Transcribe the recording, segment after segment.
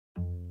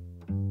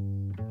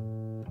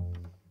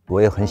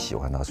我也很喜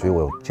欢他，所以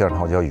我介绍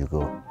他叫宇哥。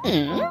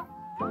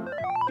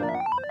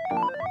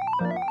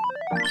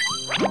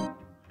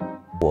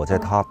我在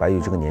他白宇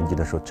这个年纪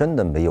的时候，真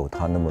的没有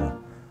他那么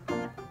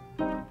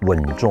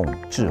稳重、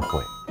智慧，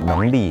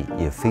能力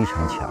也非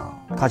常强。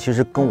他其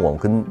实跟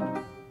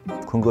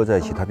坤哥在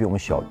一起，他比我们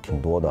小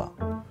挺多的，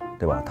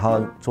对吧？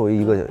他作为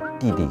一个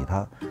弟弟，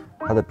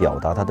他的表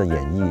达、他的演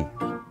绎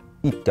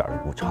一点儿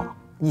都不差，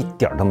一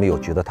点儿都没有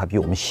觉得他比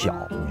我们小，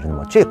你知道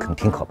吗？这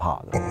挺可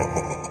怕的。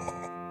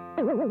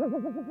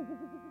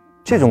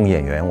这种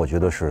演员，我觉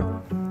得是，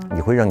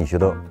你会让你觉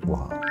得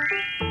哇，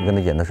你跟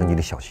他演的时候你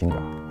得小心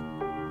点，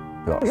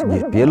对吧？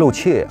你别露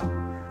怯啊。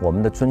我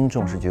们的尊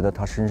重是觉得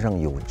他身上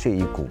有这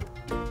一股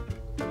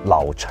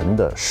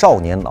少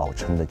年老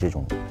成的这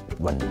种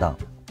稳当。